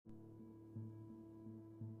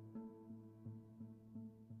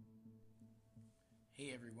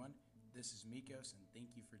Hey everyone, this is Mikos, and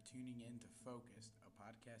thank you for tuning in to Focused, a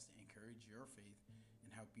podcast to encourage your faith and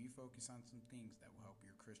help you focus on some things that will help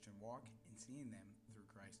your Christian walk and seeing them through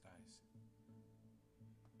Christ's eyes.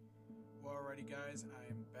 Well, alrighty, guys, I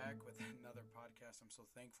am back with another podcast. I'm so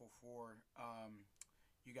thankful for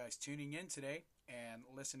you guys tuning in today and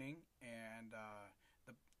listening. And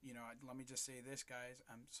let me just say this, guys.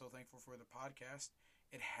 I'm so thankful for the podcast.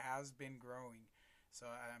 It has been growing, so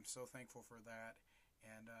I'm so thankful for that.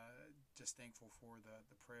 And just thankful for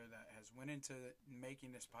the prayer that has went into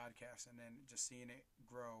making this podcast and then just seeing it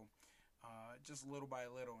grow just little by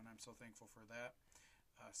little, and I'm so thankful for that.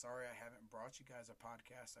 Sorry I haven't brought you guys a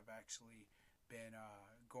podcast. I've actually been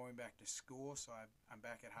going back to school, so I'm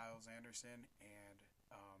back at Hyles Anderson, and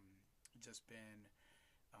just been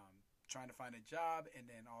trying to find a job, and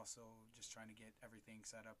then also just trying to get everything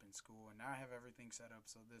set up in school. And now I have everything set up,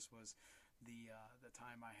 so this was the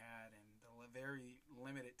time I had, and the very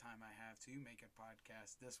limited time I have to make a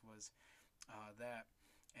podcast. This was that,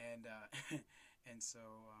 and and so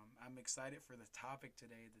I'm excited for the topic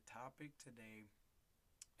today. The topic today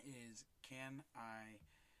is can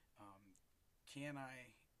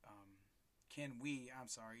we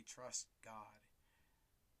trust God?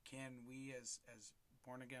 Can we as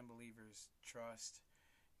born again believers trust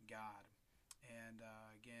God? And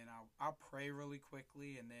again, I'll pray really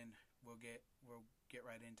quickly, and then we'll get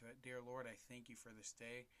right into it. Dear Lord, I thank you for this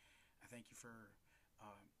day. I thank you for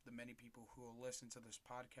the many people who will listen to this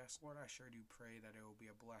podcast. Lord, I sure do pray that it will be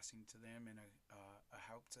a blessing to them and a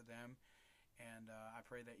help to them. And I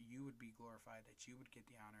pray that you would be glorified, that you would get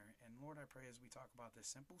the honor. And Lord, I pray as we talk about this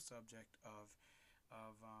simple subject of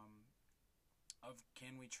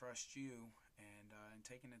can we trust you, and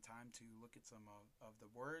taking the time to look at some of the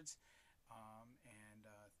words and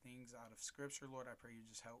things out of Scripture. Lord, I pray you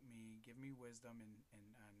just help me, give me wisdom,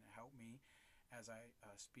 and help me as I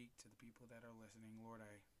speak to the people that are listening. Lord,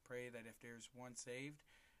 I pray that if there's one saved,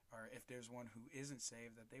 or if there's one who isn't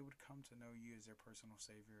saved, that they would come to know you as their personal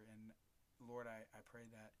Savior. And Lord, I pray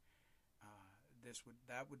that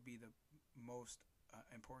that would be the most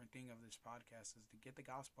important thing of this podcast, is to get the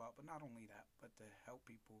gospel out, but not only that, but to help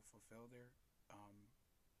people fulfill their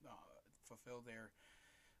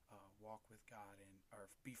walk with God, and or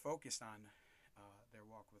be focused on their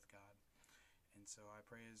walk with God. And so I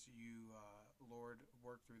pray as you, Lord,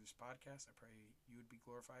 work through this podcast, I pray you would be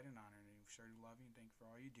glorified and honored, and we sure do love you and thank you for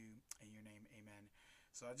all you do. In your name, amen.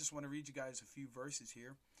 So I just want to read you guys a few verses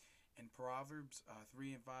here. In Proverbs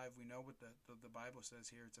 3 and 5, we know what the Bible says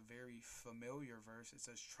here. It's a very familiar verse. It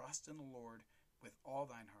says, "Trust in the Lord with all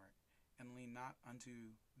thine heart, and lean not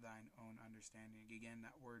unto thine own understanding." Again,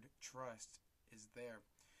 that word trust is there.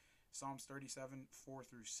 Psalms 37, 4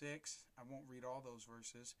 through 6. I won't read all those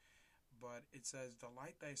verses, but it says,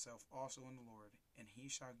 "Delight thyself also in the Lord, and he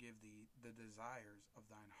shall give thee the desires of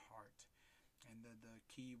thine heart." And the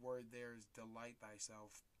key word there is delight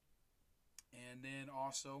thyself. And then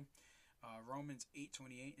also Romans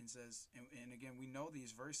 8:28, and says, and again, we know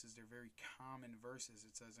these verses, they're very common verses.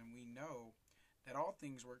 It says, "And we know that all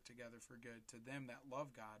things work together for good to them that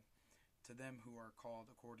love God, to them who are called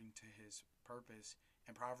according to his purpose."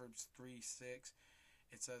 And Proverbs 3:6,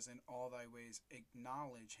 it says, "In all thy ways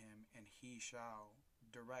acknowledge him, and he shall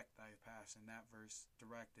direct thy paths." And that verse,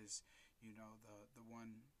 direct, is the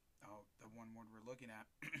one word we're looking at.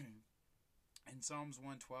 In Psalms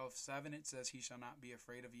 112:7, it says, "He shall not be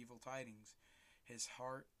afraid of evil tidings. His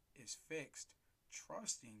heart is fixed,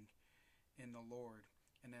 trusting in the Lord."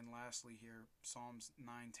 And then lastly here, Psalms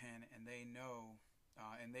 9:10, "And they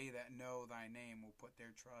that know thy name will put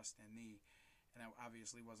their trust in thee." And that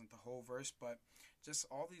obviously wasn't the whole verse, but just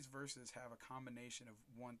all these verses have a combination of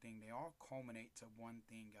one thing. They all culminate to one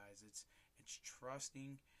thing, guys. It's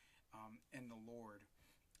trusting in the Lord.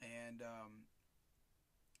 And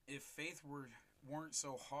if faith weren't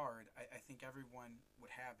so hard, I think everyone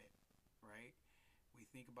would have it, right? We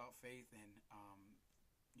think about faith, and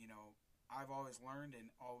I've always learned and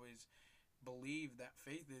always believed that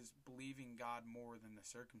faith is believing God more than the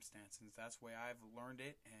circumstances. That's the way I've learned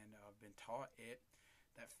it, and I've been taught it,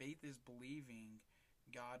 that faith is believing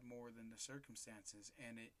God more than the circumstances.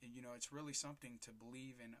 And it's really something to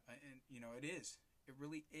believe in, and it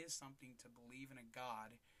really is something to believe in a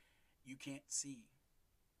God you can't see.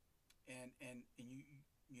 And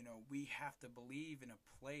we have to believe in a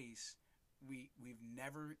place we've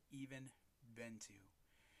never even been to.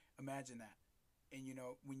 Imagine that. And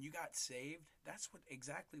when you got saved, that's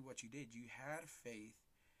exactly what you did. You had faith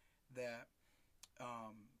that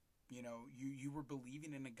you were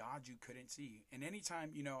believing in a God you couldn't see. And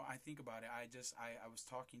anytime I think about it, I was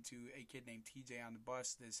talking to a kid named TJ on the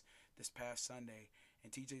bus this past Sunday,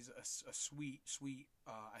 and TJ's a sweet, sweet.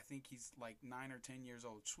 I think he's like 9 or 10 years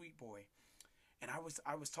old, sweet boy. And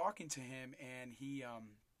I was talking to him, and he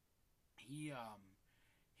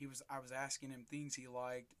was I was asking him things he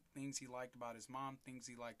liked about his mom, things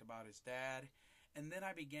he liked about his dad, and then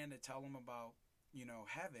I began to tell him about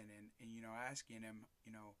heaven, and asking him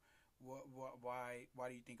why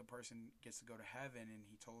do you think a person gets to go to heaven, and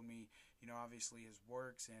he told me obviously his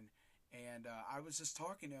works, and I was just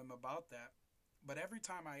talking to him about that. But every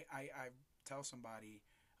time I tell somebody,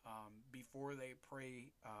 before they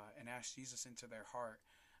pray, and ask Jesus into their heart,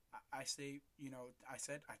 I say,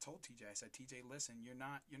 I told TJ, I said, TJ, listen, you're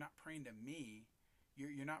not praying to me,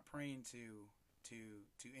 you're not praying to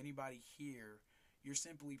anybody here. You're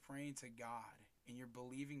simply praying to God, and you're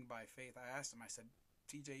believing by faith. I asked him, I said,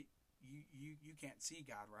 TJ, you can't see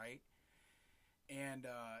God, right? And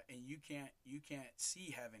you can't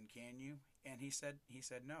see heaven, can you? And he said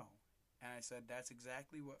no. And I said, that's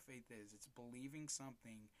exactly what faith is. It's believing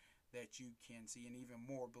something that you can see, and even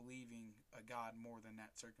more, believing a God more than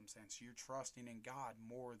that circumstance. You're trusting in God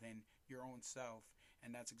more than your own self,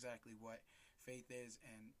 and that's exactly what faith is,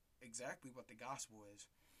 and exactly what the gospel is.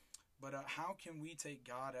 But how can we take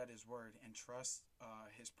God at His word and trust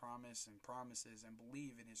His promise and promises and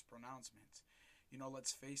believe in His pronouncements?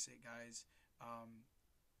 Let's face it, guys.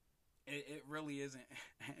 It really isn't.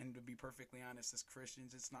 And to be perfectly honest, as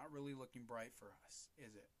Christians, it's not really looking bright for us,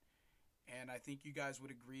 is it? And I think you guys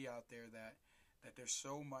would agree out there that there's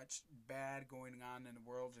so much bad going on in the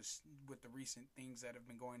world, just with the recent things that have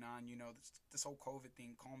been going on. This whole COVID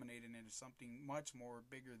thing culminated into something much more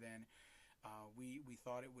bigger than we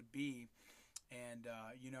thought it would be. And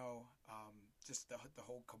just the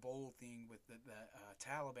whole Kabul thing with the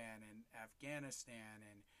Taliban and Afghanistan,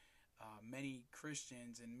 and many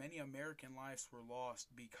Christians and many American lives were lost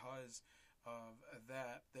because of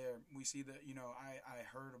that. There we see that I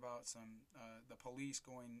heard about the police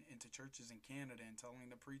going into churches in Canada and telling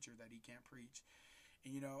the preacher that he can't preach.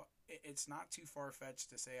 And it's not too far-fetched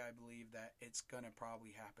to say, I believe, that it's gonna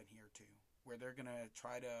probably happen here too, where they're gonna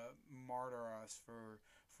try to martyr us for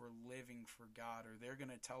living for God, or they're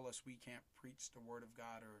gonna tell us we can't preach the word of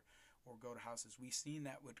God, or go to houses. We've seen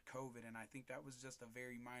that with COVID, and I think that was just a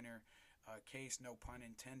very minor case, no pun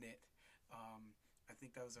intended. I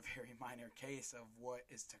think that was a very minor case of what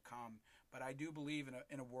is to come. But I do believe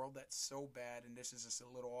in a world that's so bad, and this is just a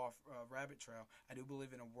little off rabbit trail. I do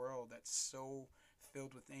believe in a world that's so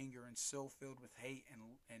filled with anger and so filled with hate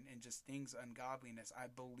and just things, ungodliness. I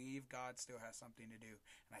believe God still has something to do,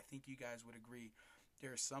 and I think you guys would agree.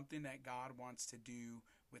 There's something that God wants to do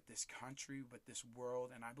with this country, with this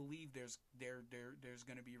world, and I believe there's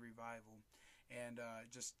going to be revival. And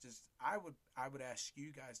I would ask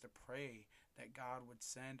you guys to pray that God would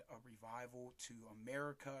send a revival to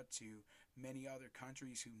America, to many other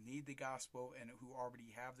countries who need the gospel and who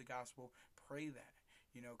already have the gospel. Pray that,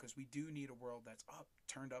 because we do need a world that's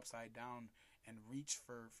turned upside down and reach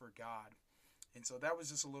for God. And so that was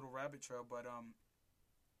just a little rabbit trail, but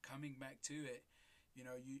coming back to it,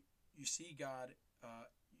 you see God.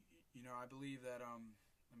 I believe that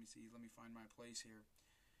let me see. Let me find my place here.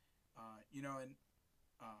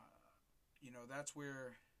 That's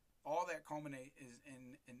where all that culminate is,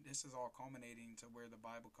 and this is all culminating to where the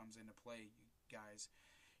Bible comes into play, you guys.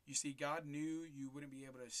 You see, God knew you wouldn't be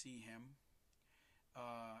able to see Him,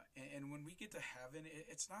 and when we get to heaven,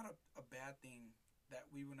 it's not a bad thing that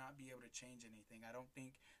we will not be able to change anything. I don't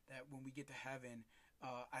think that when we get to heaven,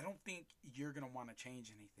 I don't think you're gonna want to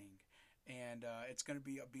change anything, and it's gonna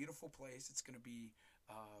be a beautiful place. It's gonna be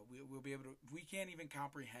we'll be able to. We can't even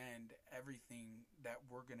comprehend everything that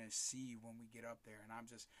we're gonna see when we get up there, and I'm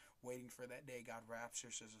just waiting for that day God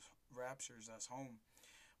raptures us home.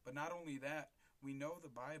 But not only that, we know the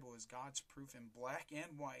Bible is God's proof in black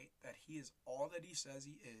and white that He is all that He says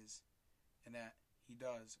He is, and that He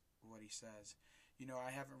does what He says.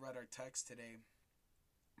 I haven't read our text today,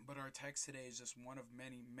 but our text today is just one of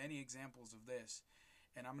many, many examples of this.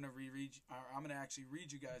 And I'm gonna actually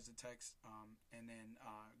read you guys the text, and then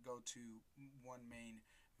go to one main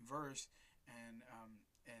verse, and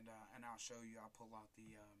I'll show you. I'll pull out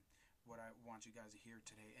the what I want you guys to hear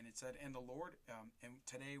today. And it said, "And the Lord," and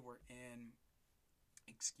today we're in.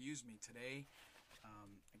 Excuse me. Today,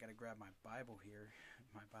 I gotta grab my Bible here.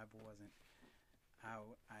 My Bible wasn't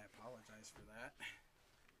out. I apologize for that.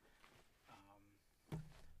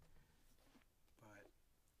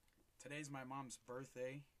 Today's my mom's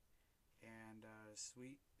birthday, and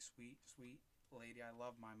sweet, sweet, sweet lady. I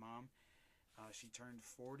love my mom. She turned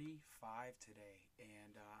 45 today,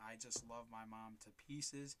 and I just love my mom to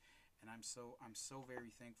pieces. And I'm so very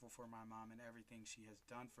thankful for my mom and everything she has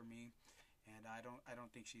done for me. And I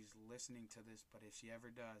don't think she's listening to this, but if she ever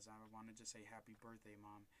does, I want to just say happy birthday,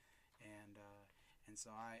 Mom. And so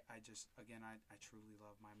I just, again, I truly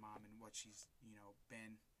love my mom and what she's,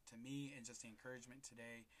 been to me, and just the encouragement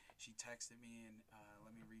today. She texted me, and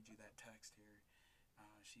let me read you that text here.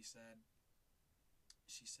 She said,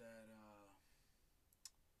 let's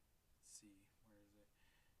see, where is it?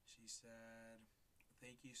 She said,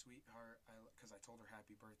 "Thank you, sweetheart." Because I told her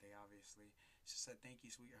happy birthday, obviously. She said, "Thank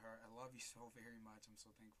you, sweetheart. I love you so very much. I'm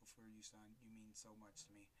so thankful for you, son. You mean so much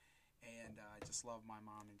to me." And I just love my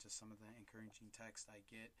mom and just some of the encouraging texts I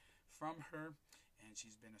get from her. And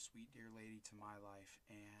she's been a sweet, dear lady to my life.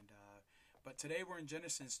 And but today we're in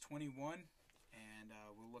Genesis 21. And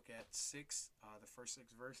we'll look at the first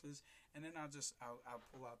 6 verses, and then I'll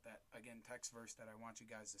pull out that again text verse that I want you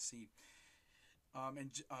guys to see.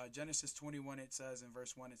 In Genesis 21, it says in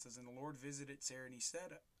verse 1, it says, "And the Lord visited Sarah, and he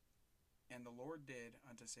said, and the Lord did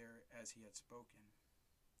unto Sarah as he had spoken."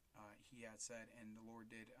 He had said, and the Lord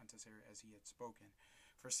did unto Sarah as he had spoken.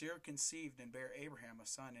 For Sarah conceived and bare Abraham a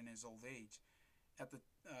son in his old age, at the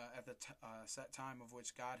set time of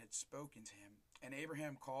which God had spoken to him. And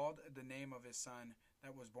Abraham called the name of his son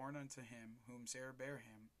that was born unto him, whom Sarah bare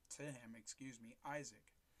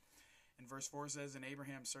Isaac. And verse 4 says, "And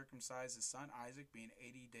Abraham circumcised his son Isaac, being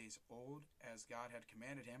 80 days old, as God had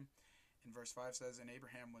commanded him." And verse 5 says, "And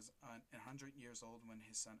Abraham was 100 years old when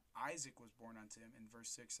his son Isaac was born unto him." And verse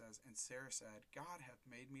 6 says, "And Sarah said, God hath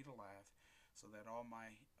made me to laugh, so that all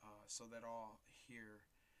here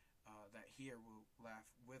will laugh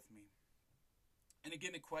with me." And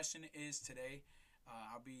again, the question is today,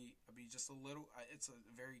 I'll be just a little. It's a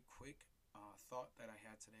very quick thought that I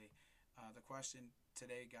had today. The question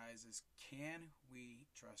today, guys, is can we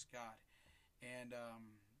trust God? And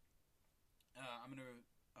I'm gonna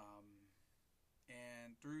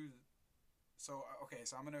and through. So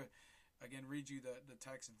I'm gonna again read you the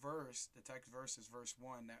text verse. The text verse is verse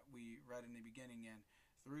 1 that we read in the beginning, and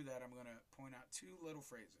through that I'm gonna point out 2 little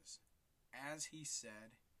phrases: "As he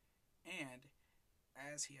said," and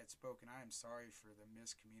 "as he had spoken." I am sorry for the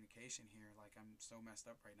miscommunication here. Like, I'm so messed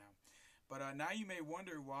up right now. But now you may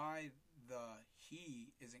wonder why the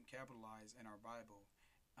 "he" isn't capitalized in our Bible.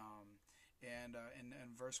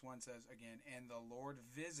 And verse 1 says again, "And the Lord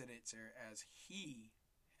visited Sarah as he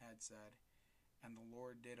had said, and the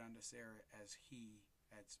Lord did unto Sarah as he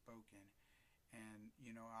had spoken." And,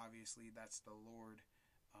 obviously that's the Lord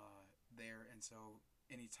there. And so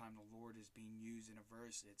anytime the Lord is being used in a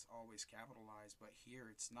verse, it's always capitalized, but here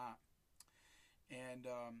it's not. And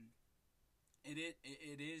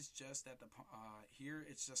it is just that here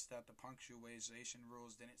it's just that the punctuation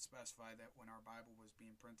rules didn't specify that when our Bible was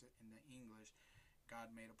being printed in the English,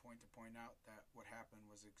 God made a point to point out that what happened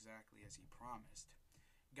was exactly as he promised.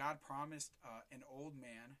 God promised an old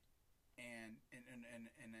man and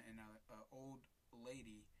an old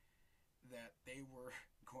lady that they were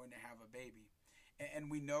going to have a baby.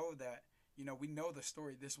 And we know that, we know the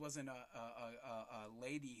story. This wasn't a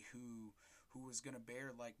lady who was going to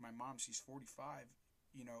bear, like my mom. She's 45.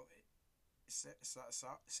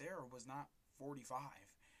 Sarah was not 45.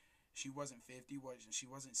 She wasn't 50. She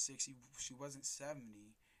wasn't 60. She wasn't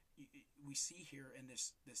 70. We see here in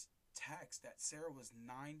this text that Sarah was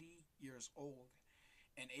 90 years old,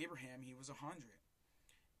 and Abraham, he was 100.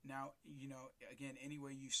 Now, again, any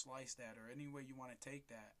way you slice that or any way you want to take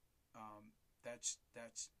that, that's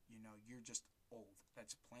you're just old.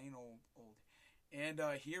 That's plain old. And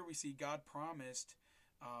here we see God promised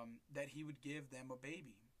that he would give them a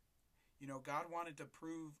baby. God wanted to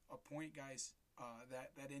prove a point, guys,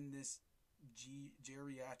 that in this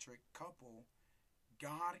geriatric couple,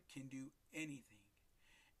 God can do anything.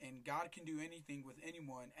 And God can do anything with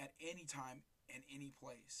anyone at any time and any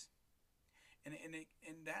place. And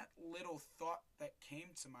that little thought that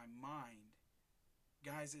came to my mind,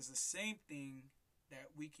 guys, is the same thing that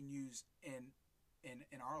we can use in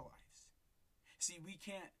our lives. See, we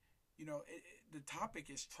can't, the topic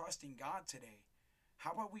is trusting God today.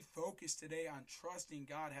 How about we focus today on trusting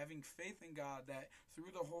God, having faith in God, that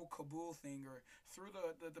through the whole Kabul thing, or through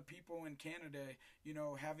the people in Canada,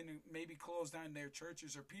 having to maybe close down their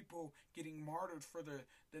churches, or people getting martyred for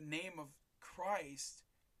the name of Christ,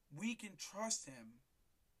 we can trust him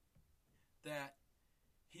that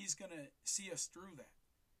he's going to see us through that.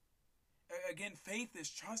 Again, faith is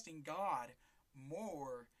trusting God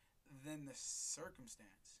more than the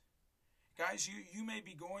circumstance. Guys, you may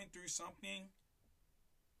be going through something,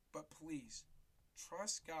 but please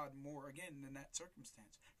trust God more, again, than that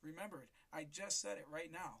circumstance. Remember it. I just said it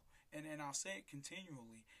right now, and I'll say it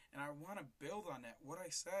continually, and I want to build on that. What I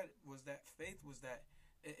said was that faith was that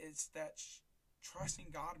it's that trusting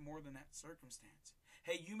God more than that circumstance.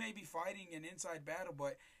 Hey, you may be fighting an inside battle,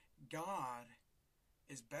 but God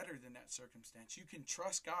is better than that circumstance. You can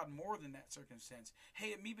trust God more than that circumstance. Hey,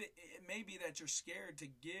 it may be that you're scared to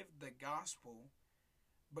give the gospel,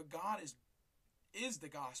 but God is the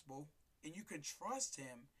gospel, and you can trust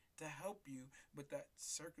Him to help you with that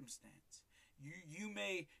circumstance. You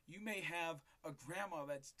may have a grandma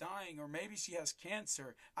that's dying, or maybe she has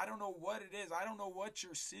cancer. I don't know what it is. I don't know what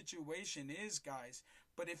your situation is, guys.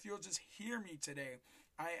 But if you'll just hear me today,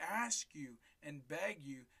 I ask you and beg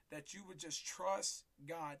you that you would just trust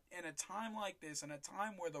God in a time like this, in a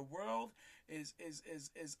time where the world is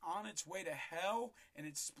on its way to hell, and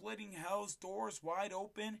it's splitting hell's doors wide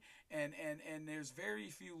open, and there's very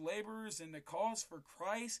few laborers in the cause for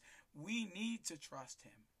Christ. We need to trust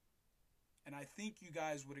Him. And I think you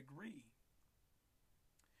guys would agree.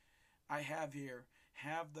 I have here,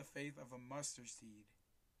 have the faith of a mustard seed,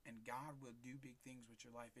 and God will do big things with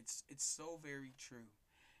your life. It's so very true.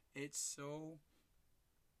 It's so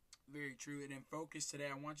very true. And in focus today,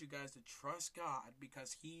 I want you guys to trust God,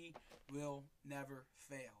 because He will never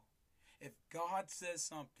fail. If God says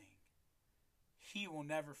something, He will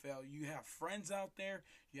never fail. You have friends out there,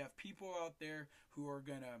 you have people out there who are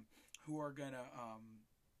gonna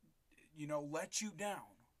let you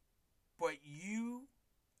down. But you,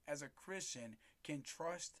 as a Christian, can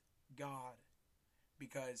trust God,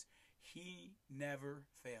 because He never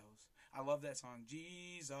fails. I love that song.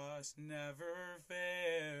 Jesus never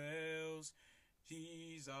fails.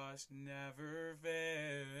 Jesus never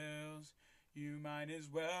fails. You might as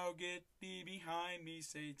well get thee behind me,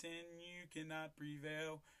 Satan. You cannot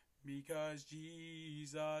prevail, because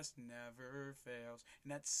Jesus never fails.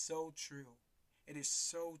 And that's so true. It is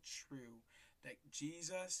so true that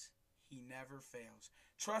Jesus, He never fails.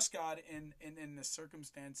 Trust God in the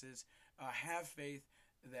circumstances. Have faith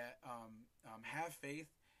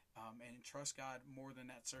and trust God more than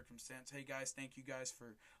that circumstance. Hey guys, thank you guys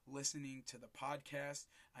for listening to the podcast.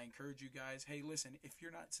 I encourage you guys, hey, listen, if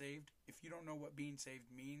you're not saved, if you don't know what being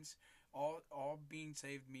saved means, all being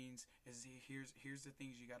saved means is here's the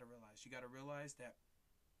things you got to realize. You got to realize that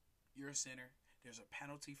you're a sinner. There's a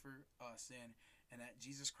penalty for sin, and that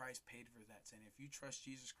Jesus Christ paid for that sin. If you trust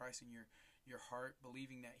Jesus Christ in your heart,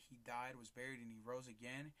 believing that He died, was buried, and He rose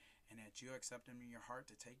again, and that you accept Him in your heart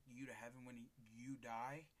to take you to heaven when you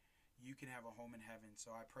die, you can have a home in heaven.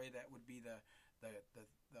 So I pray that would be the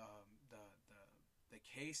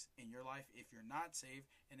case in your life. If you're not saved,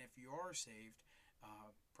 and if you are saved,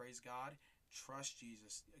 praise God, trust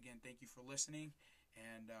Jesus. Again, thank you for listening,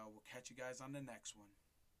 and we'll catch you guys on the next one.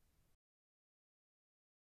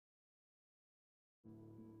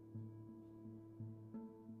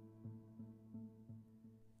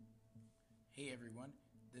 Hey everyone,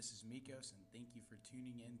 this is Mikos, and thank you for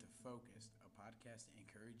tuning in to Focused, a podcast to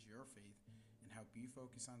encourage your faith and help you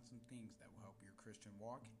focus on some things that will help your Christian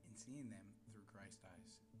walk and seeing them through Christ's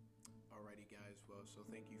eyes. Alrighty guys, well, so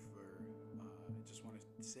thank you for, I just want to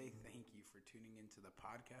say thank you for tuning into the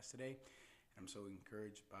podcast today. I'm so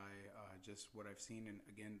encouraged by just what I've seen, and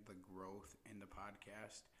again, the growth in the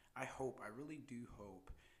podcast. I really do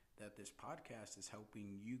hope that this podcast is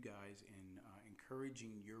helping you guys in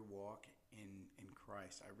encouraging your walk in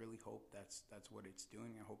Christ. I really hope that's what it's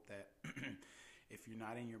doing. I hope that if you're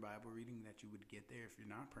not in your Bible reading, that you would get there. If you're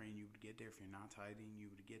not praying, you would get there. If you're not tithing, you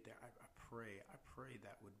would get there. I pray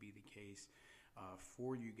that would be the case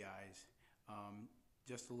for you guys.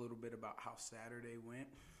 Just a little bit about how Saturday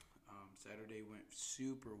went. Saturday went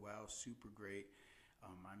super well, super great.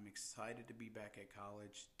 I'm excited to be back at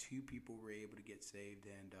college. 2 people were able to get saved,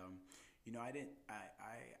 and I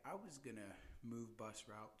was gonna move bus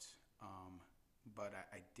routes, but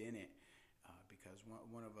I didn't because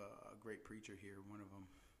one of a great preacher here, one of them,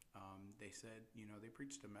 they said, they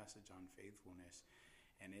preached a message on faithfulness,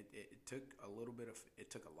 and it took a lot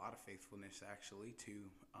of faithfulness actually to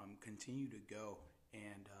continue to go,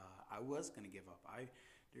 and I was gonna give up.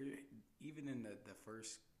 Even in the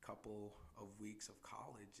first couple of weeks of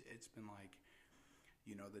college, it's been like,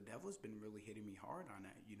 the devil's been really hitting me hard on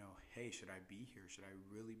that. Hey, should I be here? Should I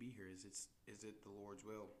really be here? Is it the Lord's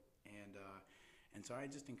will? And so I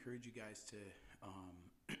just encourage you guys to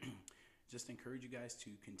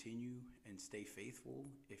continue and stay faithful.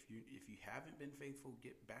 If you haven't been faithful,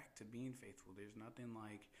 get back to being faithful. There's nothing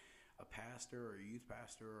like a pastor or a youth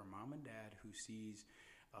pastor or mom and dad who sees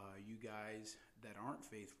you guys that aren't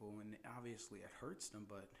faithful, and obviously it hurts them,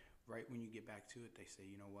 but right when you get back to it, they say,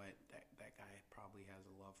 you know what, that guy probably has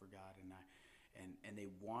a love for God, and they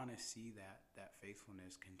want to see that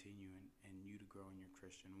faithfulness continue and you to grow in your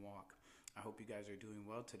Christian walk. I hope you guys are doing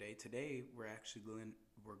well today. Today we're actually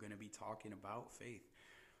we're going to be talking about faith.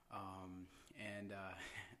 And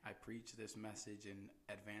I preach this message in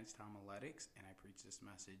advanced homiletics, and I preach this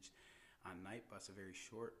message on Night Bus, a very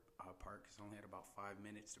short part, because I only had about 5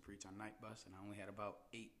 minutes to preach on Night Bus, and I only had about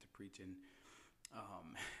 8 to preach in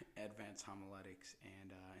advanced homiletics,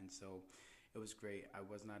 and so it was great. I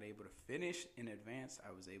was not able to finish in advanced.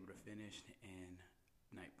 I was able to finish in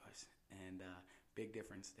Night Bus, and big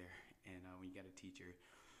difference there. And when you got a teacher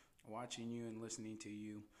watching you and listening to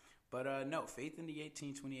you. But no, faith in the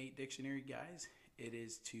 1828 dictionary, guys, it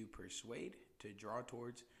is to persuade, to draw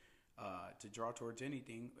towards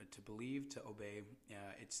anything, to believe, to obey.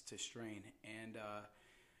 It's to strain. And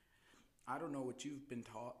I don't know what you've been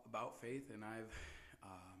taught about faith, and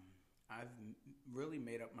I've really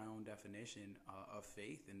made up my own definition of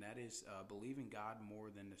faith, and that is believing God more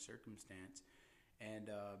than the circumstance. And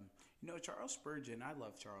Charles Spurgeon, I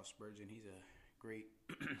love Charles Spurgeon. He's a great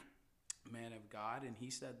man of God, and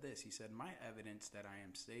he said this. He said, "My evidence that I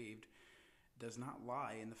am saved does not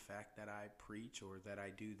lie in the fact that I preach or that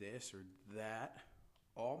I do this or that.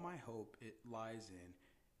 All my hope it lies in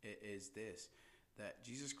is this, that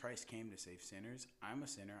Jesus Christ came to save sinners. I'm a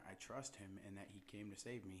sinner. I trust him, and that he came to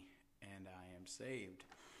save me, and I am saved."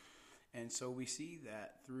 And so we see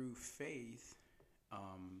that through faith,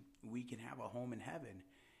 we can have a home in heaven.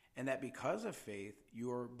 And that because of faith,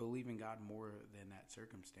 you're believing God more than that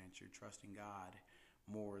circumstance. You're trusting God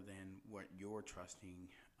more than what you're trusting,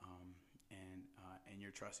 and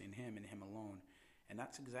you're trusting him and him alone. And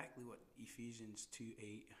that's exactly what Ephesians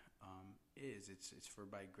 2:8 is. It's for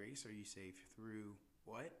by grace are you saved through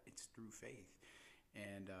what? It's through faith.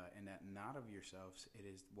 And that not of yourselves, it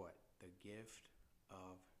is what? The gift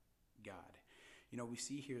of God. We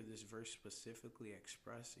see here this verse specifically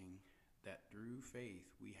expressing that through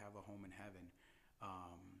faith we have a home in heaven.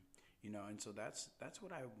 And so that's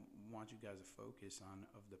what I want you guys to focus on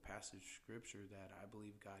of the passage of scripture that I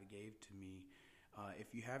believe God gave to me.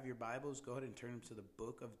 If you have your Bibles, go ahead and turn them to the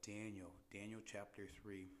book of Daniel chapter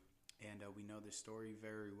 3. And we know this story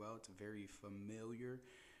very well. It's a very familiar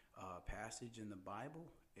passage in the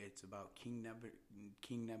Bible. It's about King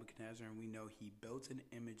Nebuchadnezzar, and we know he built an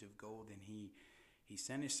image of gold, and he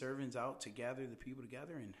sent his servants out to gather the people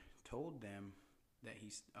together and told them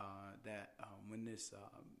that when this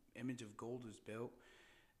image of gold is built,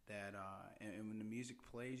 that and when the music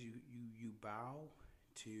plays, you bow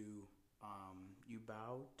to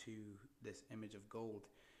this image of gold.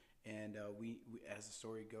 And we as the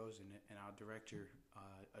story goes, and I'll direct your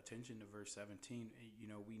attention to verse 17.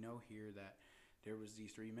 We know here that there was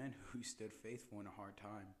these 3 men who stood faithful in a hard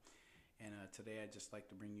time. And today I'd just like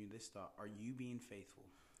to bring you this thought: are you being faithful?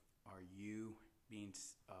 Are you being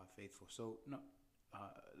faithful? So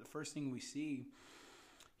the first thing we see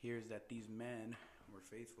here is that these men were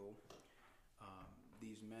faithful.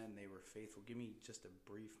 These men, they were faithful. Give me just a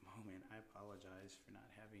brief moment. I apologize for not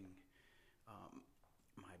having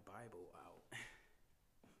my Bible out.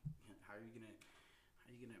 How are you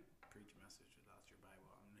gonna preach a message without your Bible?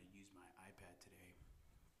 I'm gonna use my iPad today.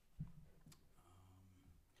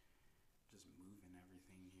 Just moving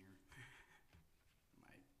everything here.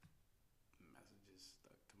 My message is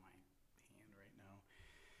stuck to my hand right now.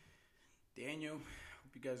 Daniel,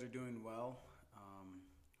 hope you guys are doing well.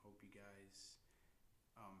 Hope you guys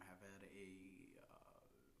have had a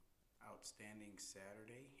outstanding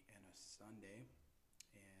Saturday and a Sunday,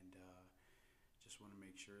 and just want to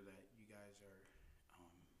make sure that you guys are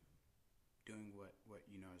doing what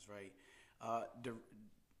is right.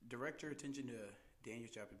 Direct your attention to Daniel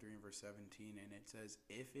chapter 3 and verse 17, and it says,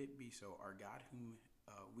 "If it be so, our God whom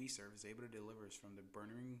we serve is able to deliver us from the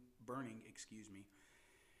burning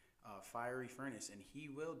fiery furnace, and he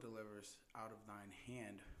will deliver us out of thine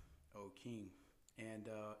hand, O King." And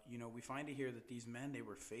we find it here that these men, they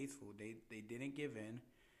were faithful. They didn't give in.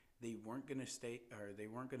 They weren't going to stay, or they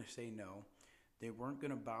weren't going to say no. They weren't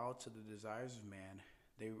going to bow to the desires of man.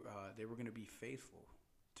 They were going to be faithful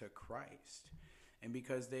to Christ. And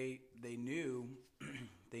because they knew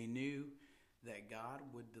they knew that God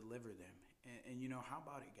would deliver them. And how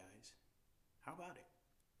about it, guys? How about it?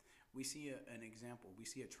 We see an example. We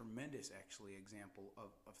see a tremendous, actually, example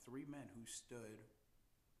of 3 men who stood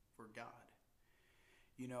for God.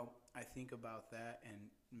 I think about that,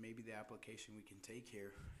 and maybe the application we can take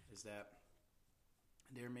here is that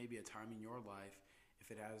there may be a time in your life,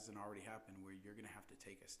 if it hasn't already happened, where you're going to have to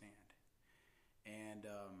take a stand. And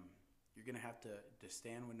you're going to have to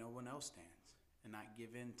stand when no one else stands and not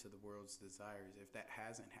give in to the world's desires. If that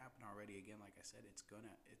hasn't happened already, again, like I said, it's gonna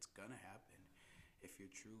happen if you're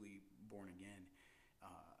truly born again.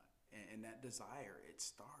 And that desire, it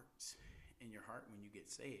starts in your heart when you get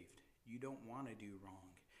saved. You don't want to do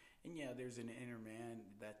wrong. And yeah, there's an inner man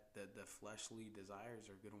that the fleshly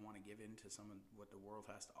desires are going to want to give in to some of what the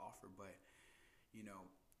world has to offer. But, you know,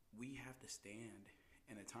 we have to stand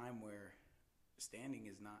in a time where standing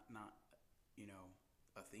is not you know,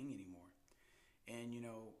 a thing anymore. And, you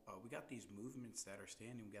know, we got these movements that are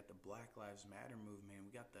standing. We got the Black Lives Matter movement.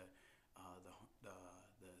 We got the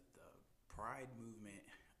Pride movement.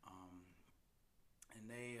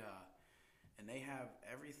 And they have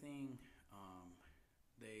everything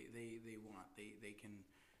they want. They can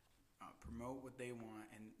promote what they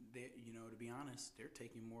want, and they, you know, to be honest, they're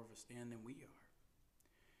taking more of a stand than we are.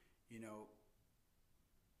 You know,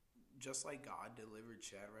 just like God delivered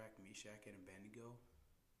Shadrach, Meshach, and Abednego,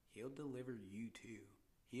 He'll deliver you too.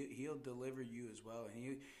 He'll deliver you as well,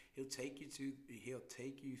 and he'll take you through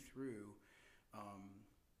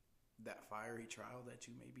that fiery trial that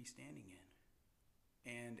you may be standing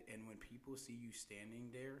in. And when people see you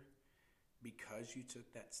standing there, because you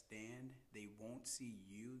took that stand, they won't see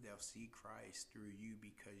you. They'll see Christ through you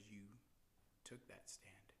because you took that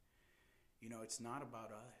stand. You know, it's not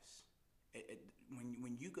about us.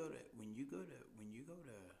 When you go to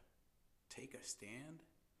take a stand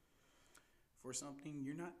for something,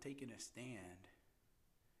 you're not taking a stand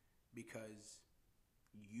because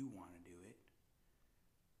you want to do it.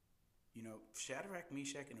 You know, Shadrach,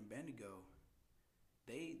 Meshach, and Abednego,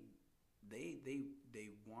 they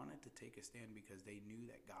wanted to take a stand because they knew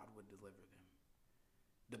that God would deliver them.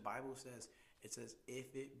 The Bible says,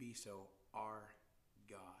 if it be so, our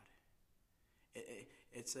God.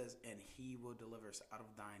 It says, and He will deliver us out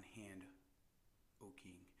of thine hand, O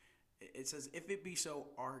King. It says, if it be so,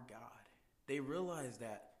 our God. They realized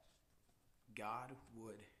that God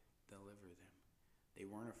would deliver them. They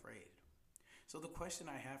weren't afraid. So the question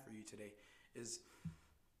I have for you today is,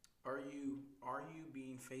 are you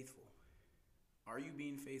being faithful? Are you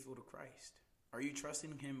being faithful to Christ? Are you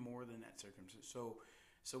trusting Him more than that circumstance? So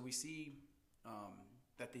we see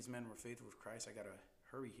that these men were faithful with Christ. I gotta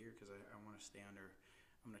hurry here because I want to stay under.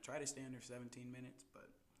 I'm gonna try to stay under 17 minutes, but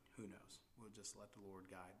who knows? We'll just let the Lord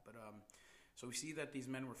guide. But so we see that these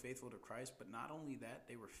men were faithful to Christ, but not only that,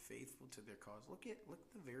 they were faithful to their cause. Look at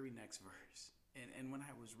the very next verse. And when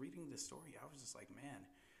I was reading this story, I was just like, man,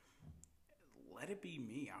 let it be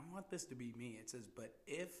me. I want this to be me. It says, but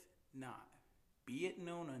if not, be it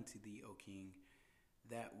known unto thee, O King,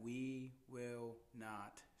 that we will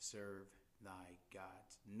not serve thy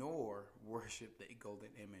gods, nor worship the golden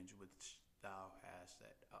image which thou hast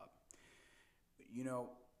set up. You know,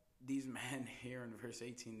 these men here in verse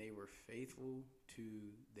 18, they were faithful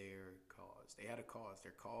to their cause. They had a cause.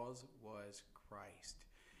 Their cause was Christ.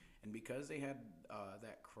 And because they had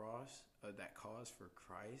that cause for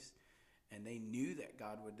Christ, and they knew that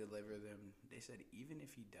God would deliver them, they said, even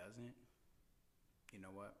if He doesn't, you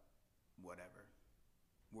know what? Whatever.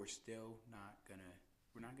 We're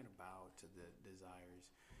not gonna bow to the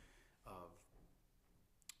desires of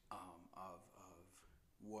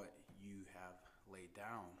what you have laid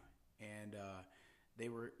down. And they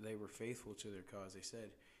were faithful to their cause. They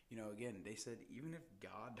said, you know, again, they said, even if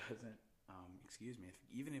God doesn't,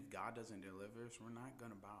 even if God doesn't deliver us, we're not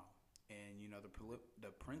gonna bow. And you know,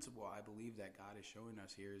 the principle I believe that God is showing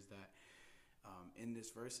us here is that in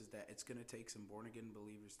this verse is that it's gonna take some born again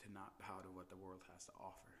believers to not bow to what the world has to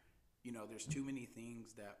offer. You know, there's too many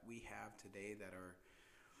things that we have today that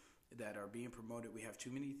are being promoted. We have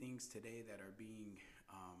too many things today that are being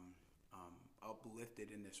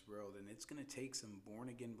uplifted in this world, and it's going to take some born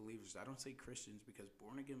again believers. I don't say Christians, because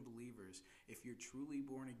born again believers, if you're truly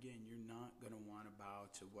born again, you're not going to want to bow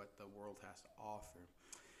to what the world has to offer.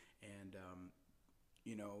 And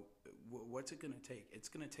you know, what's it going to take? It's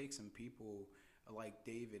going to take some people like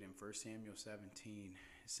David in 1 Samuel 17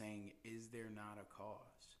 saying, is there not a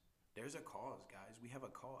cause? There's a cause, guys. We have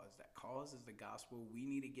a cause. That cause is the gospel. We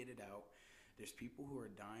need to get it out. There's people who are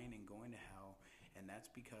dying and going to hell, and that's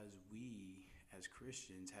because we, as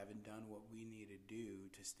Christians, haven't done what we need to do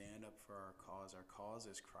to stand up for our cause. Our cause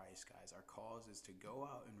is Christ, guys. Our cause is to go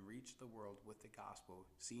out and reach the world with the gospel,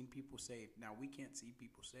 seeing people saved. Now, we can't see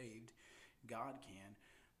people saved. God can,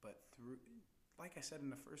 but through, like I said in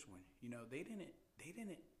the first one, you know, they didn't,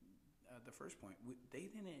 the first point, they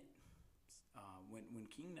didn't, when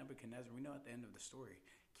King Nebuchadnezzar, we know at the end of the story,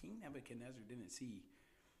 King Nebuchadnezzar didn't see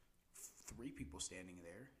 3 people standing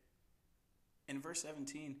there. In verse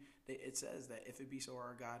 17, it says that if it be so,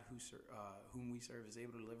 our God whom we serve is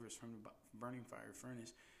able to deliver us from the burning fire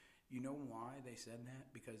furnace. You know why they said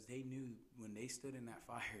that? Because they knew when they stood in that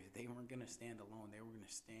fire, they weren't going to stand alone. They were going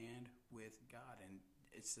to stand with God. And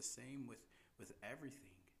it's the same with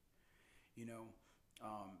everything. You know,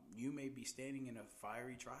 You may be standing in a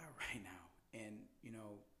fiery trial right now, and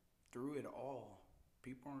through it all,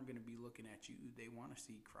 people aren't going to be looking at you. They want to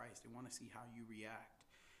see Christ. They want to see how you react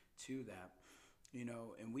to that.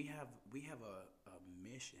 And we have a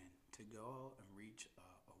mission to go and reach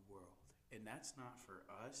a world, and that's not for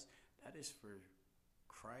us. That is for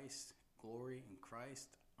Christ's glory and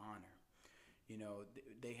Christ's honor.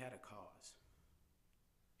 They had a cause,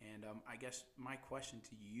 and I guess my question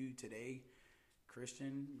to you today,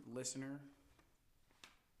 Christian listener,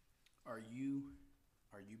 are you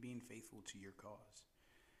being faithful to your cause?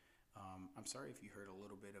 I'm sorry if you heard a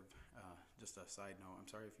little bit of, just a side note, I'm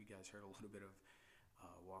sorry if you guys heard a little bit of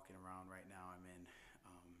walking around right now. I'm in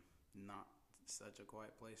not such a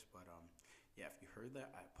quiet place, but yeah, if you heard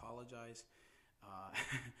that, I apologize.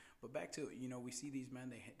 But back to it, we see these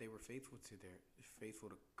men, they were faithful to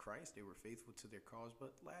Christ, they were faithful to their cause,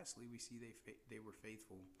 but lastly, we see they were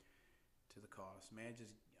faithful to the cause. May I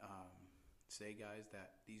just say, guys,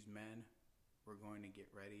 that these men were going to get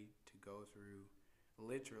ready to go through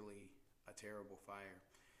literally a terrible fire.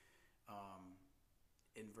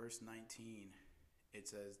 In verse 19, it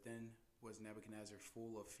says, "Then was Nebuchadnezzar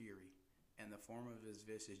full of fury, and the form of his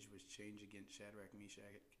visage was changed against Shadrach,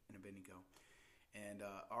 Meshach, and Abednego." And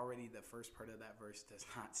already the first part of that verse does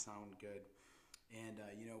not sound good. And,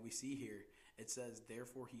 we see here, it says,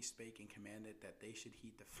 "Therefore he spake and commanded that they should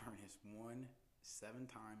heat the furnace 7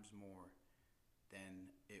 times more than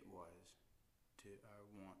it was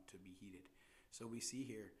want to be heated." So we see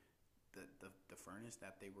here the furnace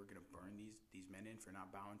that they were going to burn these men in for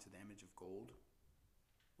not bowing to the image of gold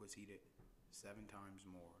was heated 7 times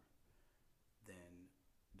more than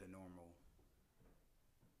the normal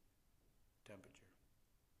temperature.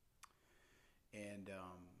 And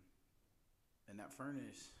that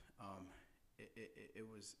furnace, it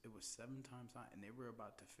was 7 times hot, and they were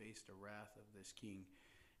about to face the wrath of this king.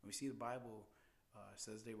 And we see the Bible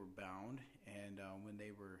says they were bound, and when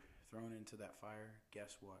they were thrown into that fire,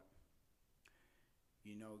 guess what?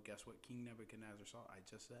 Guess what King Nebuchadnezzar saw? I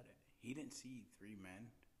just said it. He didn't see 3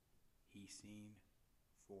 men. He seen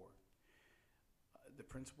 4. The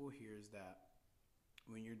principle here is that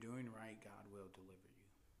when you're doing right, God will deliver you.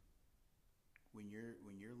 When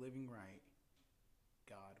you're living right,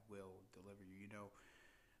 God will deliver you.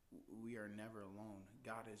 We are never alone.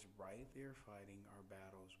 God is right there fighting our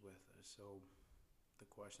battles with us. So the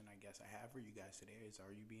question I guess I have for you guys today is,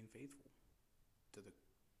 are you being faithful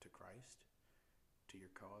to Christ, to your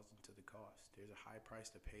cause, and to the cost? There's a high price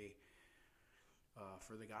to pay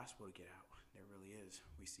for the gospel to get out. There really is.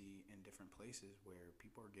 We see in different places where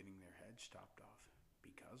people are getting their heads chopped off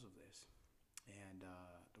because of this, and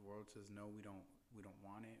the world says no, we don't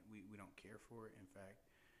want it. We don't care for it. In fact,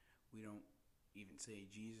 we don't even say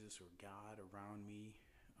Jesus or God around me.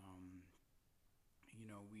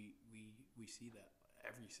 We see that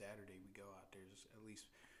every Saturday we go out. There's at least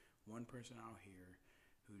one person out here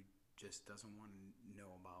who just doesn't want to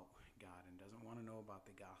know about God and doesn't want to know about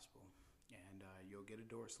the gospel. And you'll get a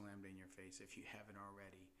door slammed in your face if you haven't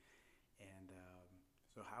already. And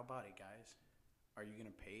so how about it, guys? Are you going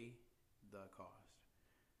to pay the cost?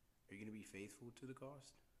 Are you going to be faithful to the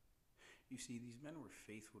cost? You see, these men were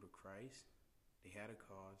faithful to Christ. They had a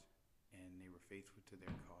cause, and they were faithful to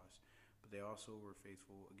their cause. But they also were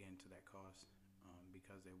faithful, again, to that cause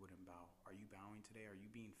because they wouldn't bow. Are you bowing today? Are you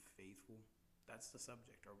being faithful? That's the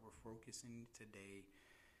subject. Or we're focusing today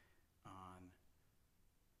on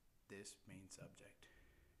this main subject.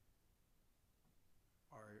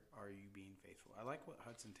 Are you being faithful? I like what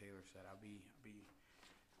Hudson Taylor said. I'll be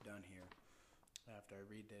done here after I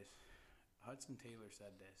read this. Hudson Taylor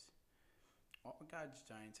said this: "All God's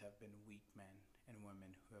giants have been weak men and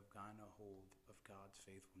women who have gotten a hold of God's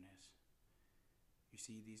faithfulness." You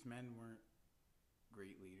see, these men weren't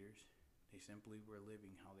great leaders. They simply were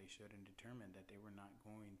living how they should and determined that they were not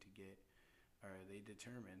going to get, or they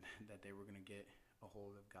determined that they were going to get a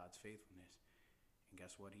hold of God's faithfulness. And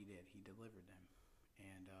guess what he did? He delivered them.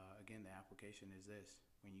 And again, the application is this: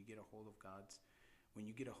 when you get a hold of when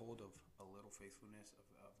you get a hold of a little faithfulness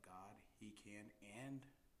of God, he can and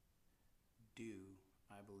do,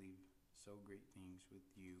 I believe, so great things with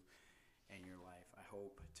you and your life. I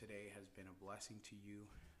hope today has been a blessing to you.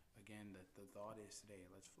 Again, the thought is today,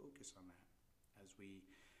 let's focus on that as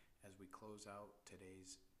we close out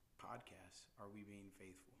today's podcast. Are we being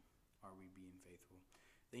faithful? Are we being faithful?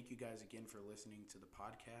 Thank you guys again for listening to the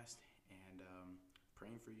podcast, and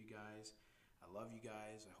praying for you guys. I love you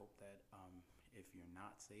guys. I hope that if you're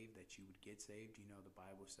not saved, that you would get saved. The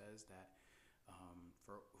Bible says that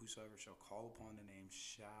for whosoever shall call upon the name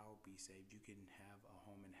shall be saved. You can have a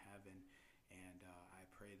home in heaven, and I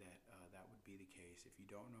pray pray that that would be the case. If you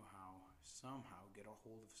don't know how, somehow get a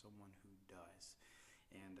hold of someone who does.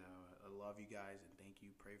 And I love you guys and thank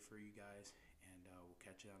you. Pray for you guys, and we'll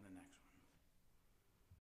catch you on the next one.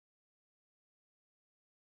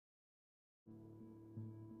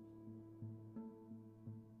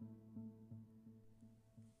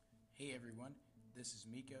 Hey everyone, this is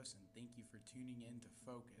Mikos, and thank you for tuning in to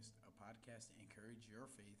Focused, a podcast to encourage your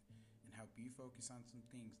faith and help you focus on some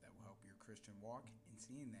things that will help your Christian walk and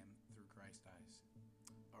seeing them through Christ's eyes.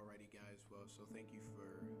 Alrighty, guys. Well, so thank you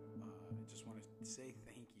for. I just want to say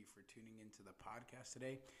thank you for tuning into the podcast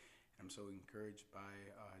today. I'm so encouraged by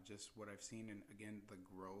just what I've seen, and again, the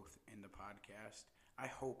growth in the podcast. I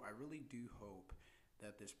really do hope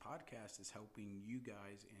that this podcast is helping you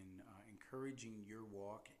guys in encouraging your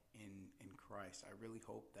walk in Christ. I really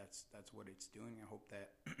hope that's what it's doing. I hope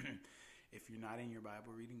that if you're not in your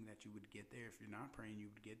Bible reading, that you would get there. If you're not praying, you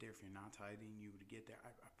would get there. If you're not tithing, you would get there. I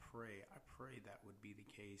pray that would be the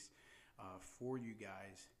case for you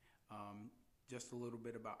guys. Just a little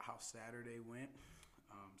bit about how Saturday went.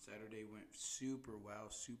 Saturday went super well,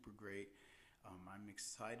 super great. I'm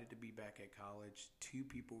excited to be back at college. 2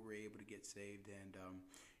 people were able to get saved, and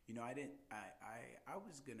I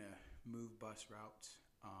was gonna move bus routes,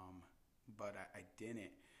 but I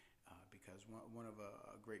didn't because one of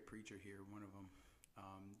a great preacher here, one of them,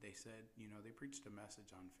 they said, they preached a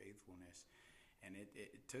message on faithfulness, and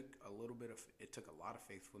it took a lot of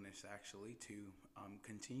faithfulness actually to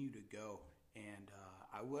continue to go, and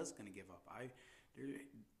I was gonna give up.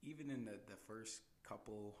 Even in the first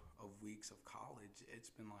couple of weeks of college, it's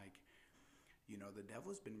been like, the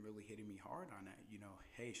devil's been really hitting me hard on that.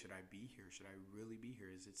 Hey, should I be here? Should I really be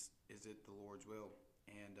here? Is it the Lord's will?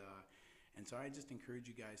 And so I just encourage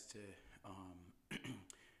you guys to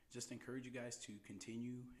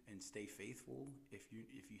continue and stay faithful. If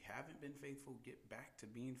you haven't been faithful, get back to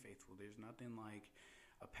being faithful. There's nothing like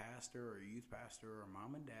a pastor or a youth pastor or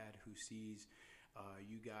mom and dad who sees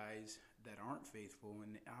you guys that aren't faithful,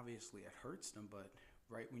 and obviously it hurts them, but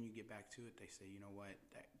right when you get back to it, they say, you know what,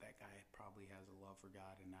 that guy probably has a love for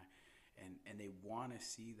God, and they want to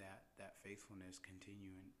see that faithfulness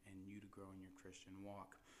continue and you to grow in your Christian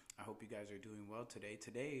walk. I hope you guys are doing well today.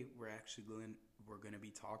 Today we're going to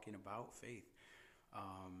be talking about faith,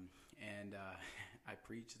 and I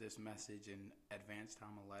preach this message in advanced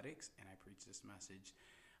homiletics, and I preach this message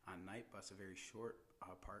on Night Bus, a very short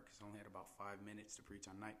part, because I only had about 5 minutes to preach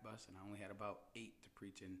on Night Bus, and I only had about 8 to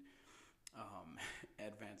preach in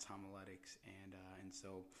advanced homiletics, and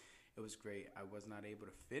so it was great. I was not able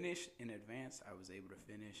to finish in advanced. I was able to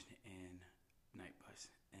finish in Night Bus,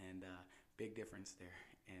 and big difference there.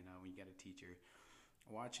 And when you got a teacher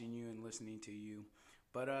watching you and listening to you.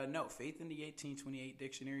 But no, faith in the 1828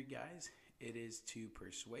 dictionary, guys, it is to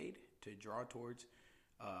persuade, to draw towards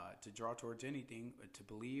anything, to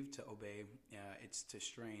believe, to obey. It's to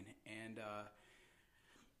strain. And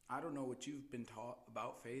I don't know what you've been taught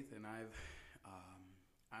about faith, and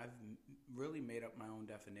I've really made up my own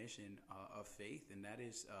definition of faith, and that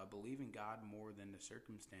is believing God more than the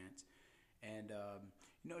circumstance. And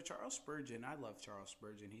Charles Spurgeon, I love Charles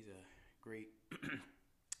Spurgeon. He's a great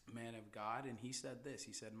man of God, and he said this.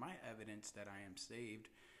 He said, "My evidence that I am saved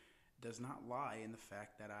does not lie in the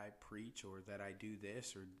fact that I preach or that I do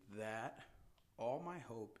this or that. All my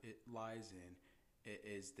hope it lies in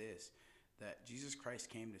is this, that Jesus Christ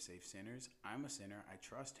came to save sinners. I'm a sinner. I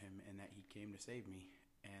trust him, and that he came to save me,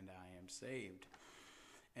 and I am saved."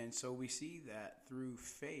 And so we see that through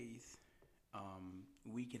faith,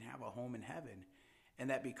 we can have a home in heaven, and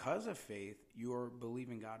that because of faith, you're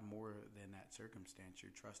believing God more than that circumstance.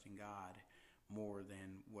 You're trusting God more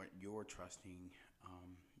than what you're trusting,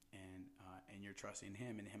 and you're trusting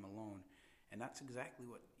him and him alone. And that's exactly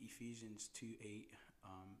what Ephesians 2:8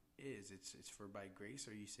 is. It's for by grace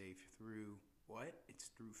are you saved through what? It's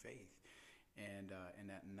through faith, and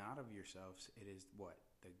that not of yourselves. It is what?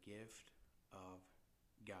 The gift of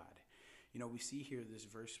God. We see here this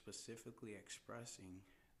verse specifically expressing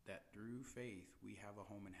that through faith we have a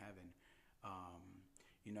home in heaven.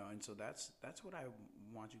 And so that's what I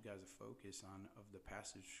want you guys to focus on of the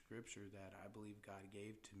passage of scripture that I believe God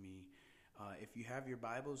gave to me. If you have your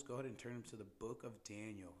Bibles, go ahead and turn them to the book of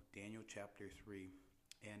Daniel chapter 3.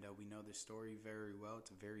 And we know this story very well.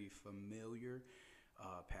 It's a very familiar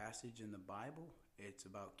passage in the Bible. It's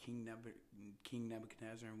about King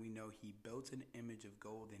Nebuchadnezzar, and we know he built an image of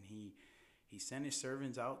gold, and he sent his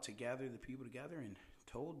servants out to gather the people together and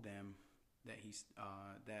told them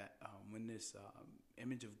that when this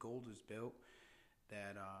image of gold was built,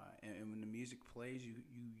 that and when the music plays,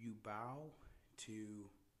 you bow to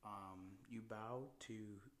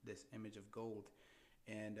this image of gold,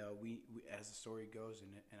 And we, as the story goes,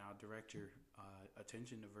 and I'll direct your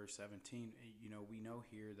attention to verse 17. We know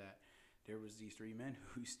here that there was these three men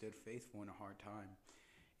who stood faithful in a hard time.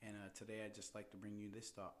 And today I'd just like to bring you this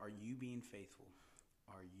thought. Are you being faithful?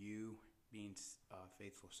 Are you being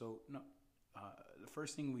faithful? So no, the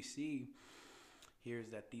first thing we see here is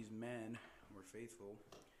that these men were faithful.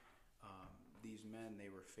 These men,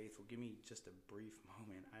 they were faithful. Give me just a brief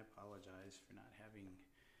moment. I apologize for not having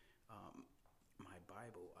my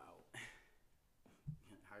Bible out.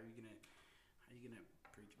 How are you gonna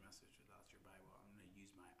preach a message without your Bible? I'm gonna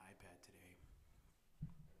use my iPad today.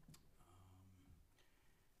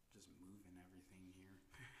 Just moving everything here.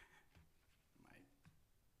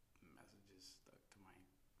 My message is stuck to my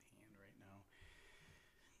hand right now.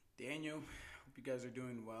 Daniel, hope you guys are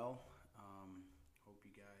doing well. Hope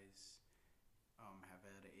you guys have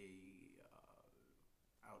had a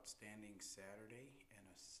outstanding Saturday and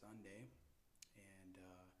a Sunday, and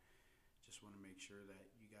just want to make sure that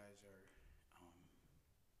you guys are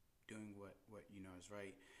doing what you know is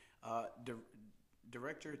right.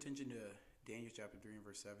 Direct your attention to Daniel chapter 3 and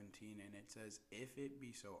verse 17, and it says, "If it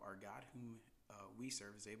be so, our God whom we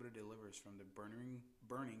serve is able to deliver us from the burning,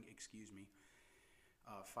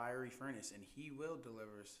 fiery furnace, and he will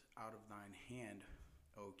deliver us out of thine hand,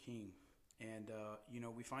 O King." And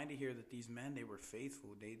we find it here that these men, they were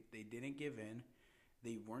faithful. They didn't give in.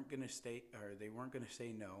 They weren't going to stay, or they weren't going to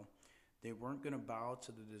say no. They weren't going to bow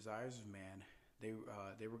to the desires of man. They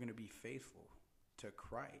were going to be faithful to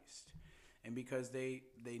Christ, and because they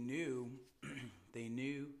knew they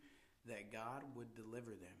knew that God would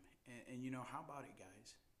deliver them. And how about it,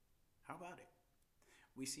 guys? How about it?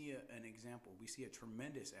 We see an example. We see a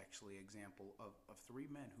tremendous, actually, example of three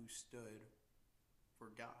men who stood for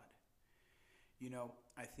God.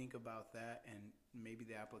 I think about that, and maybe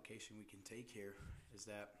the application we can take here is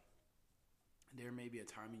that there may be a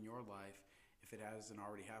time in your life, if it hasn't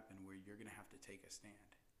already happened, where you're going to have to take a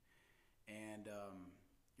stand. And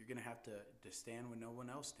you're going to have to stand when no one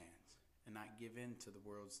else stands and not give in to the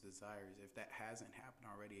world's desires. If that hasn't happened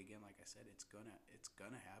already, again, like I said, it's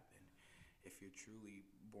gonna happen if you're truly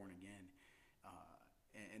born again.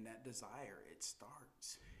 And that desire, it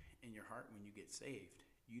starts in your heart when you get saved.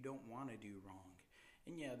 You don't want to do wrong.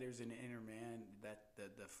 And yeah, there's an inner man that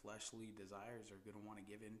the fleshly desires are going to want to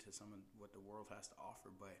give in to some of what the world has to offer.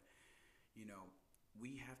 But,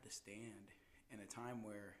 we have to stand in a time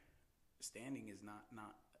where standing is not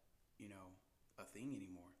a thing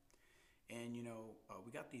anymore. And,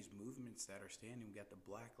 we got these movements that are standing. We got the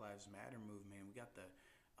Black Lives Matter movement. We got the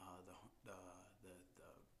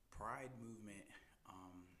Pride movement.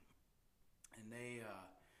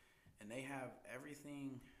 And they have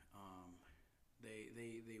everything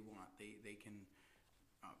they want. They can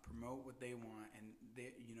promote what they want, and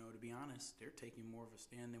they, to be honest, they're taking more of a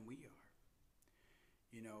stand than we are.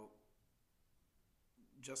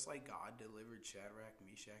 Just like God delivered Shadrach,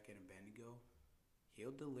 Meshach, and Abednego,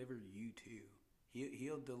 He'll deliver you too.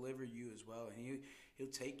 He'll deliver you as well, and he'll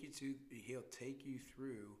take you through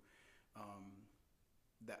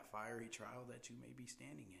that fiery trial that you may be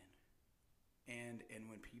standing in. And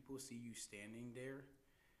when people see you standing there,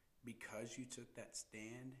 because you took that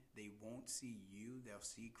stand, they won't see you. They'll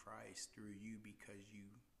see Christ through you because you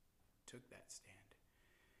took that stand.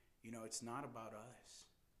 It's not about us.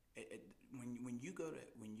 When you go to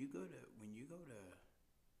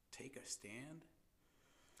take a stand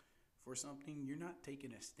for something, you're not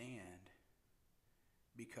taking a stand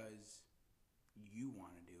because you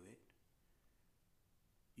want to do it.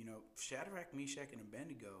 Shadrach, Meshach, and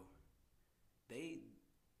Abednego, they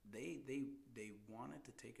wanted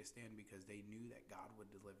to take a stand because they knew that God would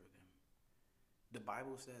deliver them. The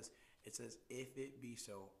Bible says, if it be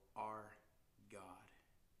so, our God.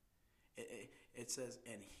 It says,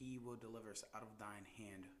 and he will deliver us out of thine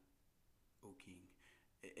hand, O King.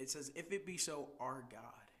 It says, if it be so, our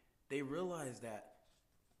God. They realized that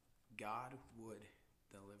God would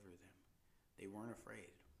deliver them. They weren't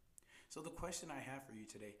afraid. So the question I have for you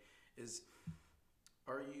today is,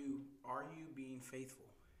 are you being faithful?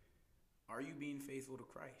 Are you being faithful to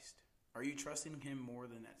Christ? Are you trusting him more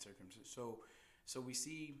than that circumstance? So we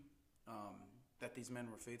see that these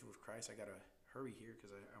men were faithful to Christ. I got to hurry here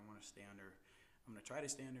because I want to stay under. I'm going to try to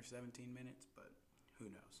stay under 17 minutes, but who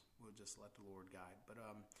knows? We'll just let the Lord guide. But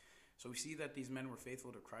so we see that these men were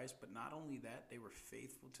faithful to Christ, but not only that, they were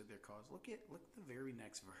faithful to their cause. Look at the very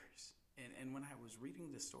next verse. And when I was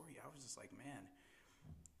reading this story, I was just like, man,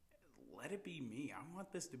 let it be me. I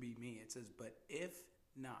want this to be me. It says, but if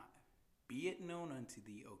not, be it known unto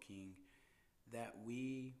thee, O King, that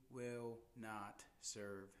we will not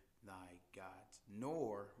serve thy gods,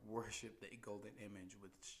 nor worship the golden image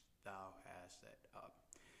which thou hast set up.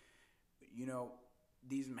 You know,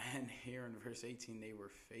 these men here in verse 18, they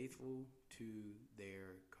were faithful to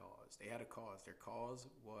their cause. They had a cause. Their cause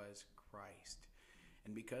was Christ.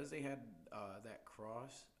 And because they had that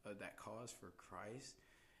cause for Christ,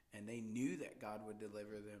 and they knew that God would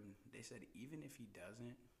deliver them, they said, even if he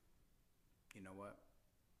doesn't, you know what?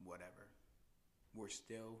 Whatever. We're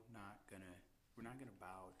not gonna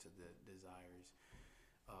bow to the desires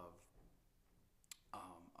of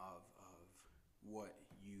what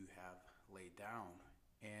you have laid down.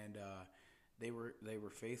 And they were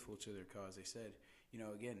faithful to their cause. They said,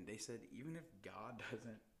 they said, even if God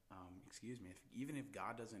doesn't, even if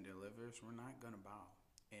God doesn't deliver us, we're not gonna bow.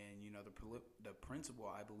 And the principle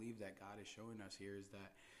I believe that God is showing us here is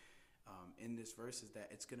that in this verse is that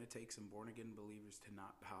it's going to take some born again believers to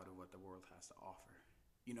not bow to what the world has to offer.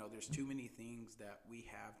 There's too many things that we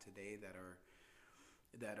have today that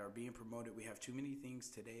are being promoted. We have too many things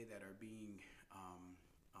today that are being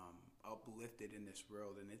uplifted in this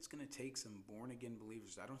world, and it's going to take some born again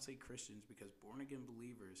believers. I don't say Christians, because born again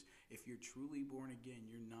believers, if you're truly born again,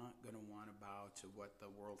 you're not going to want to bow to what the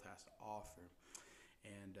world has to offer.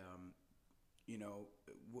 And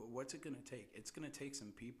what's it going to take? It's going to take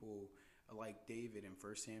some people like David in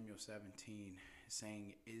 1 Samuel 17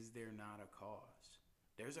 saying, is there not a cause?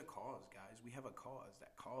 There's a cause, guys. We have a cause.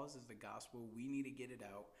 That cause is the gospel. We need to get it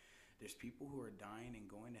out. There's people who are dying and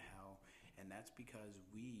going to hell, and that's because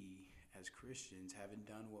we, as Christians, haven't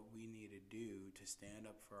done what we need to do to stand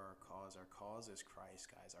up for our cause. Our cause is Christ,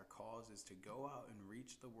 guys. Our cause is to go out and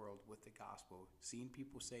reach the world with the gospel, seeing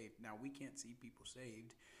people saved. Now, we can't see people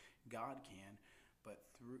saved. God can. But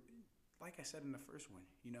through, like I said in the first one,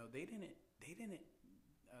 they didn't,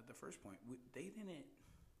 the first point, they didn't,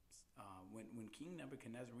 when King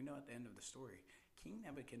Nebuchadnezzar, we know at the end of the story, King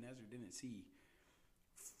Nebuchadnezzar didn't see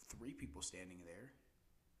 3 people standing there.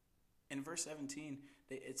 In verse 17,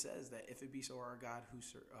 it says that if it be so, our God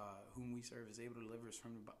whom we serve is able to deliver us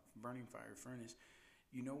from the burning fire furnace.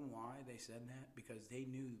 You know why they said that? Because they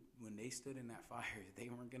knew when they stood in that fire, they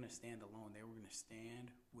weren't going to stand alone. They were going to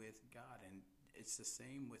stand with God. And it's the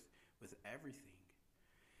same with everything.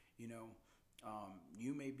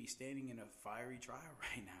 You may be standing in a fiery trial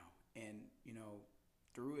right now. And,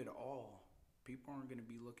 through it all, people aren't going to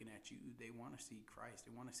be looking at you. They want to see Christ.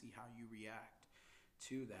 They want to see how you react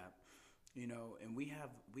to that. And we have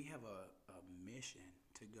a mission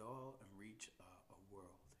to go and reach a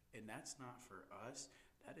world. And that's not for us.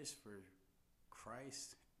 That is for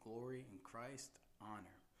Christ's glory and Christ's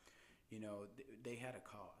honor. They had a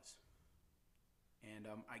cause. And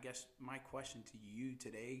I guess my question to you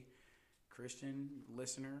today, Christian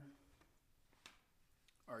listener,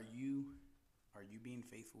 are you being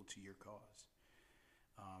faithful to your cause?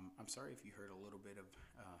 I'm sorry if you heard a little bit of,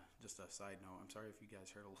 just a side note, I'm sorry if you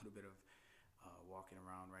guys heard a little bit of walking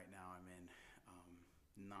around right now. I'm in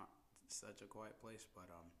not such a quiet place, but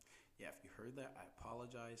if you heard that, I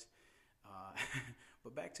apologize.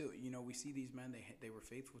 But back to it, we see these men, they were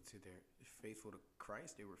faithful to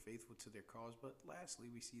Christ, they were faithful to their cause, but lastly,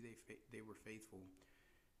 we see they were faithful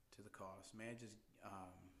to the cause. May I just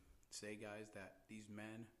say, guys, that these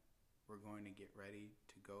men were going to get ready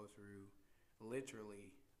to go through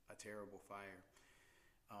literally a terrible fire.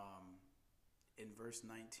 In verse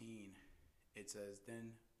 19, it says,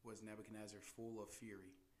 then was Nebuchadnezzar full of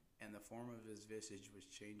fury, and the form of his visage was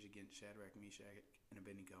changed against Shadrach, Meshach, and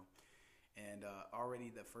Abednego. And already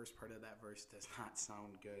the first part of that verse does not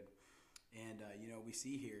sound good. And, we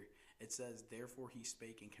see here, it says, therefore he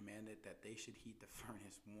spake and commanded that they should heat the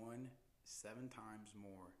furnace 7 times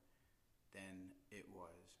more than it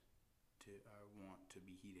was to want to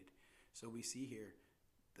be heated. So we see here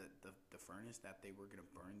the furnace that they were going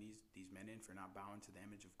to burn these men in for not bowing to the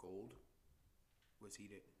image of gold was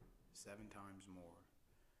heated 7 times more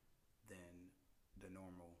than the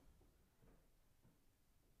normal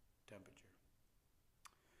temperature.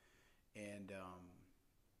 And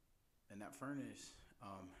that furnace,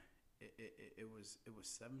 it was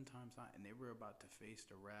 7 times hot, and they were about to face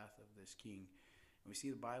the wrath of this king. And we see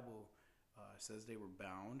the Bible says they were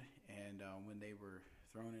bound, and when they were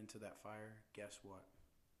thrown into that fire, guess what?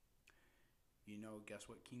 Guess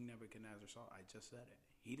what King Nebuchadnezzar saw? I just said it.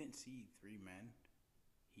 He didn't see 3 men.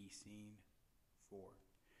 He seen 4.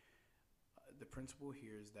 The principle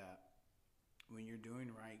here is that when you're doing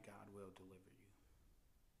right, God will deliver you.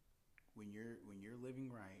 When you're living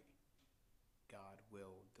right, God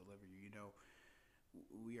will deliver you.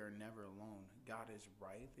 We are never alone. God is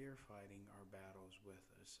right there fighting our battles with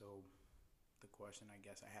us. So the question I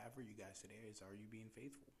guess I have for you guys today is, are you being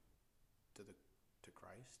faithful to to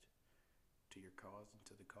Christ, to your cause, and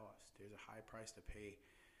to the cost. There's a high price to pay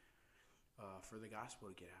for the gospel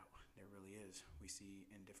to get out. There really is. We see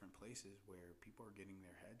in different places where people are getting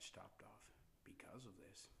their heads chopped off because of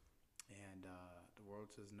this, and the world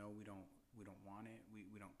says no, we don't want it.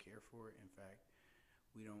 We don't care for it. In fact,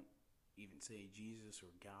 we don't even say Jesus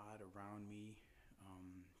or God around me.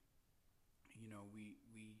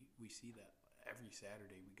 We see that every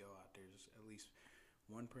Saturday we go out. There's at least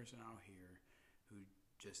one person out here who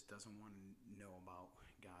just doesn't want to know about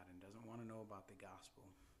God and doesn't want to know about the gospel.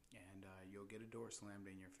 And you'll get a door slammed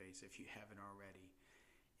in your face if you haven't already.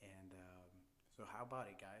 And so how about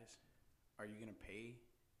it, guys? Are you going to pay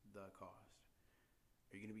the cost?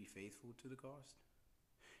 Are you going to be faithful to the cost?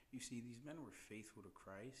 You see, these men were faithful to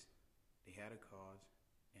Christ. They had a cause,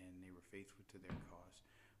 and they were faithful to their cause.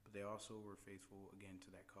 But they also were faithful, again, to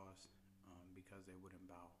that cause because they wouldn't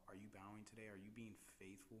bow. Are you bowing today? Are you being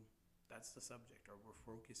faithful? That's the subject. Or we're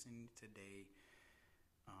focusing today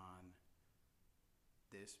on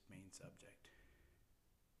this main subject.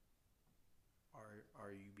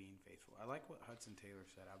 Are you being faithful? I like what Hudson Taylor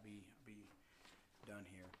said. I'll be done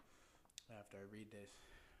here after I read this.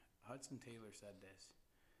 Hudson Taylor said this: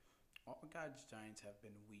 all God's giants have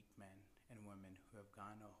been weak men and women who have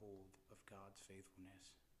gotten a hold of God's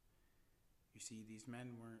faithfulness. You see, these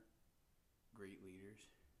men weren't great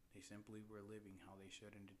leaders. They simply were living how they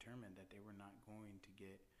should and determined that they were not going to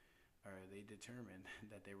get, or they determined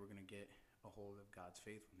that they were going to get a hold of God's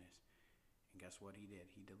faithfulness. And guess what he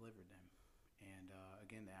did? He delivered them. And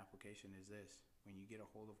again, the application is this: when you get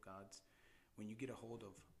a hold of when you get a hold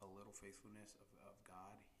of a little faithfulness of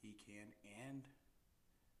God, he can and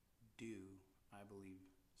do, I believe,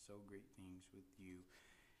 so great things with you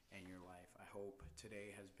and your life. I hope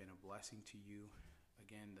today has been a blessing to you.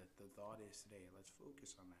 Again, the thought is today, let's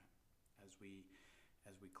focus on that as we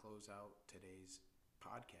close out today's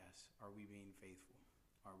podcast. Are we being faithful?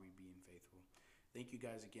 Are we being faithful? Thank you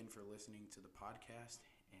guys again for listening to the podcast,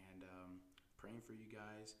 and praying for you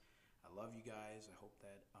guys. I love you guys. I hope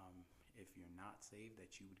that if you're not saved,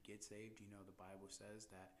 that you would get saved. You know, the Bible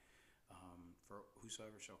says that for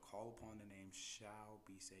whosoever shall call upon the name shall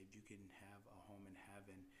be saved. You can have a home in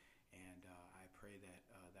heaven, and I pray that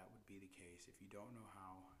that would be the case. If you don't know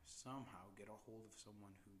how, somehow get a hold of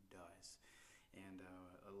someone who does. And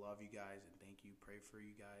I love you guys, and thank you. Pray for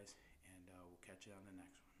you guys, and we'll catch you on the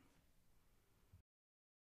next one.